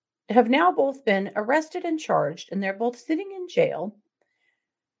have now both been arrested and charged, and they're both sitting in jail.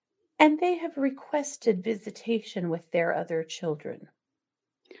 And they have requested visitation with their other children.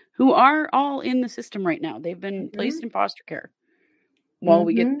 Who are all in the system right now. They've been placed Mhm. in foster care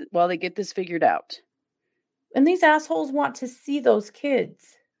Mhm. while they get this figured out. And these assholes want to see those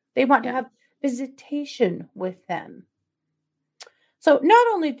kids. They want to Yeah. have visitation with them. So not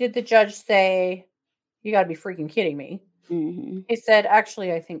only did the judge say, "You got to be freaking kidding me," Mhm. he said,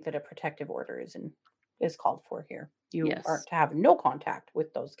 "Actually, I think that a protective order is called for here. You are Yes. to have no contact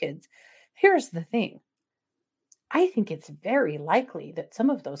with those kids." Here's the thing. I think it's very likely that some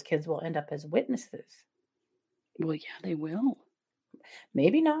of those kids will end up as witnesses. Well, yeah, they will.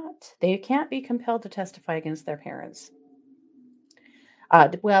 Maybe not. They can't be compelled to testify against their parents.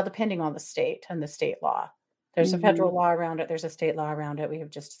 Well, depending on the state and the state law. There's a Mhm. federal law around it. There's a state law around it. We have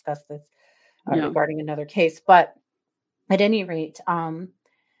just discussed this Yeah. regarding another case. But at any rate,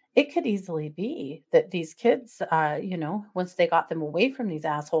 it could easily be that these kids, once they got them away from these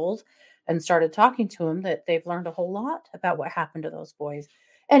assholes and started talking to them, that they've learned a whole lot about what happened to those boys.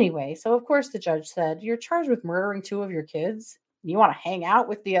 Anyway, so of course the judge said, "You're charged with murdering two of your kids. You want to hang out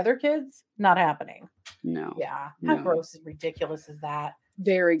with the other kids? Not happening." No. Yeah. How No. gross and ridiculous is that?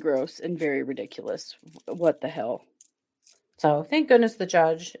 Very gross and very ridiculous. What the hell? So thank goodness the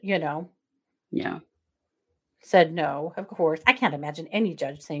judge, Yeah. said no. Of course. I can't imagine any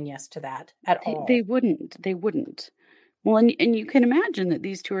judge saying yes to that at They all. wouldn't. They wouldn't. Well, and you can imagine that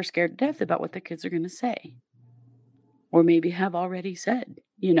these two are scared to death about what the kids are going to say, or maybe have already said.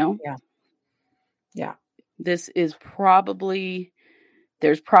 Yeah. Yeah. This is probably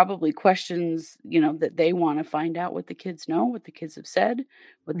there's probably questions, that they want to find out what the kids know, what the kids have said,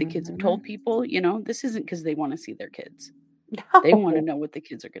 what the kids have told Mhm. people. This isn't because they want to see their kids. They want to No. know what the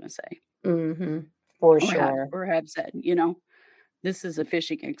kids are going to say Mhm. For or have sure. or have said. This is a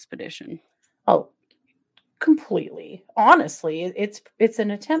fishing expedition. Oh, completely. Honestly, it's an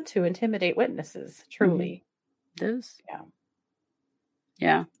attempt to intimidate witnesses, Hmm. truly. This, Yeah.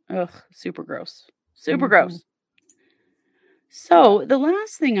 yeah, ugh, super gross, super Mhm. gross. Yeah. So the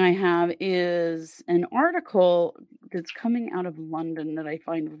last thing I have is an article that's coming out of London that I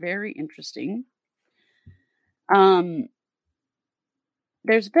find very interesting. Um,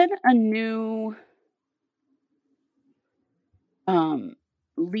 there's been a new um,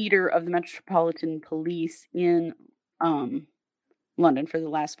 leader of the Metropolitan Police in um, London for the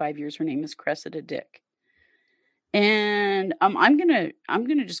last 5 years. Her name is Cressida Dick, and I'm gonna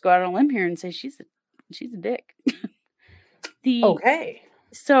just go out on a limb here and say she's a dick. the Okay.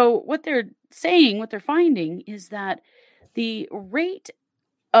 So what they're saying, what they're finding, is that the rate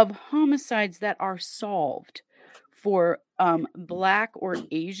of homicides that are solved for Black or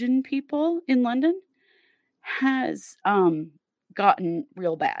Asian people in London has gotten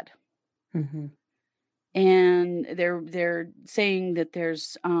real bad. Mm-hmm. And they're saying that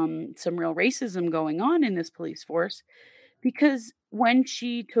there's some real racism going on in this police force because when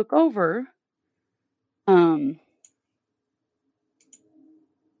she took over, hang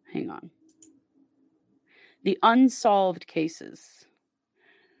on, the unsolved cases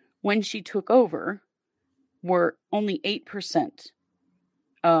when she took over were only 8%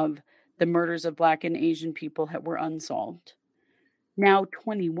 of the murders of Black and Asian people were unsolved. Now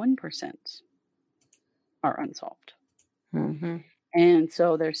 21% are unsolved. Mm-hmm. And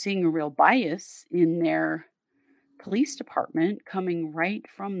so they're seeing a real bias in their police department coming right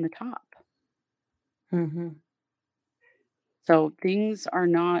from the top. Mm-hmm. So things are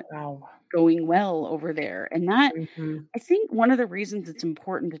not Wow. going well over there. And that, Mm-hmm. I think one of the reasons it's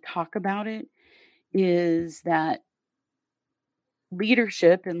important to talk about it is that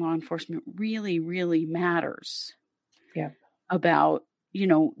leadership in law enforcement really, really matters Yep. about,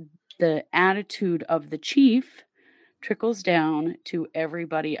 the attitude of the chief trickles down to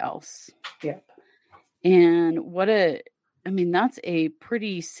everybody else. Yep. And that's a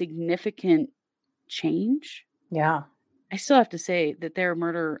pretty significant change. Yeah. I still have to say that their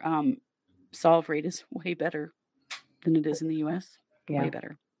murder solve rate is way better than it is in the US. Yeah. Way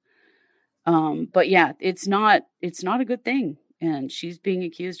better. But yeah, it's not a good thing. And she's being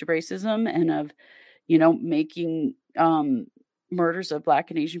accused of racism and of, making murders of Black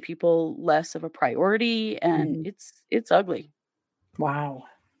and Asian people less of a priority. And Mm-hmm. it's ugly. Wow.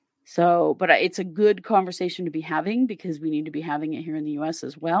 So, but it's a good conversation to be having because we need to be having it here in the US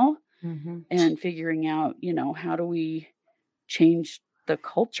as well. Mm-hmm. And figuring out, how do we change the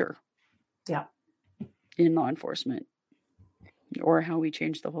culture Yeah. in law enforcement or how we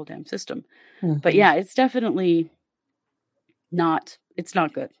change the whole damn system. Mm-hmm. But yeah, it's definitely it's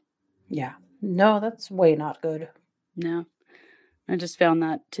not good. Yeah. No, that's way not good. No. I just found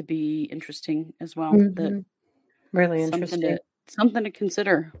that to be interesting as well. Mm-hmm. That Really something interesting. to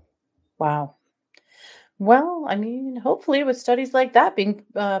consider. Wow. Well, I mean, hopefully with studies like that being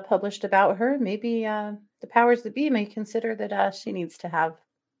published about her, maybe the powers that be may consider that she needs to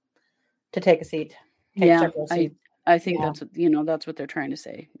take a seat, take Yeah, several seats. I think Yeah. that's what they're trying to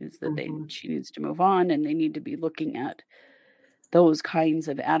say is that Mm-hmm. she needs to move on and they need to be looking at those kinds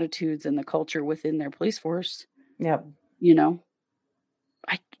of attitudes and the culture within their police force. Yep.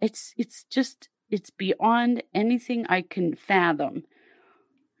 It's beyond anything I can fathom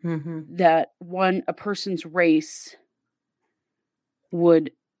Mm-hmm. that a person's race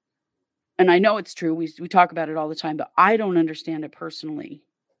would, and I know it's true, we talk about it all the time, but I don't understand it personally.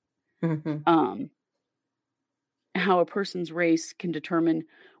 Mm-hmm. How a person's race can determine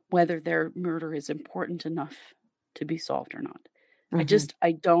whether their murder is important enough to be solved or not.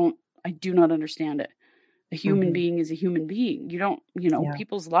 Mm-hmm. I do not understand it. A human Mm-hmm. being is a human being. You don't, Yeah.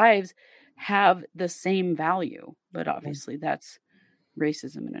 people's lives have the same value, but Yeah. obviously that's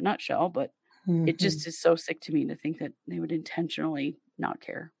racism in a nutshell, but it Mm-hmm. just is so sick to me to think that they would intentionally not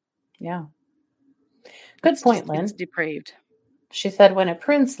care. Yeah. Good point, Lynn. It's depraved. She said, when a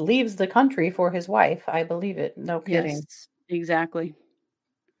prince leaves the country for his wife, I believe it. No kidding. Yes, exactly.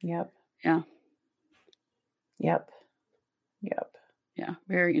 Yep. Yeah. Yep. Yep. Yeah.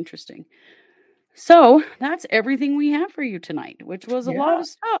 Very interesting. So that's everything we have for you tonight, which was a lot Yeah. of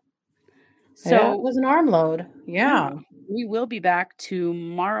stuff. Yeah, it So was an arm load. Yeah. we will be back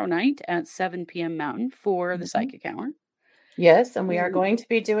tomorrow night at 7 p.m. Mountain for the Mhm. Psychic Hour. Yes, and we are Mm. going to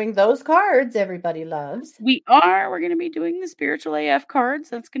be doing those cards everybody loves. We're going to be doing the Spiritual AF cards.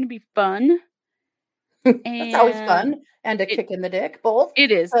 That's going to be fun. That's always And fun, and a kick in the dick, both.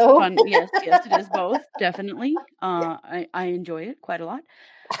 it is So fun. Yes, it is both, definitely. Yeah. I enjoy it quite a lot.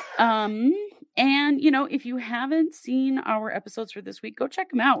 And if you haven't seen our episodes for this week, go check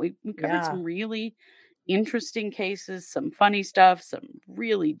them out. We covered Yeah. some really interesting cases, some funny stuff, some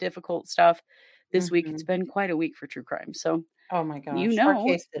really difficult stuff this week. It's Mhm. been quite a week for true crime. So, Oh my gosh. Our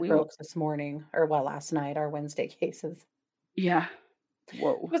case that we will. broke this morning, or well, last night, our Wednesday cases. Yeah. It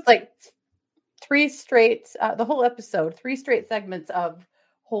Whoa. was like three straight, the whole episode, three straight segments of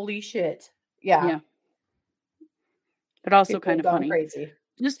holy shit. Yeah. Yeah. But also People kind have of gone funny. crazy.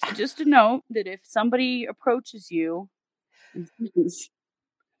 Just to know that if somebody approaches you and says,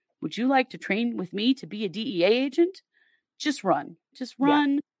 "Would you like to train with me to be a DEA agent?" Just run. Just Yeah.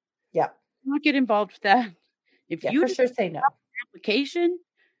 run. Yeah. Not get involved with that. If Yeah, you for do sure say no. application,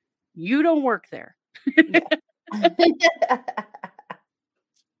 you don't work there. Yeah.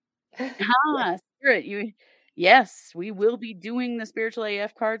 Yeah. Spirit, yes, we will be doing the Spiritual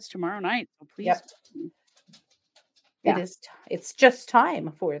AF cards tomorrow night. So please Yep. It is it's just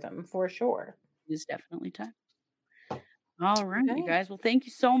time for them, for sure. It is definitely time. All right, you Okay. guys. Well, thank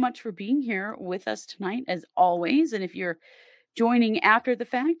you so much for being here with us tonight, as always. And if you're joining after the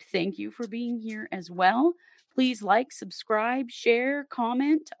fact, thank you for being here as well. Please like, subscribe, share,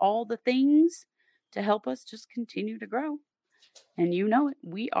 comment, all the things to help us just continue to grow. And you know it,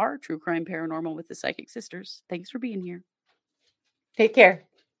 we are True Crime Paranormal with the Psychic Sisters. Thanks for being here. Take care.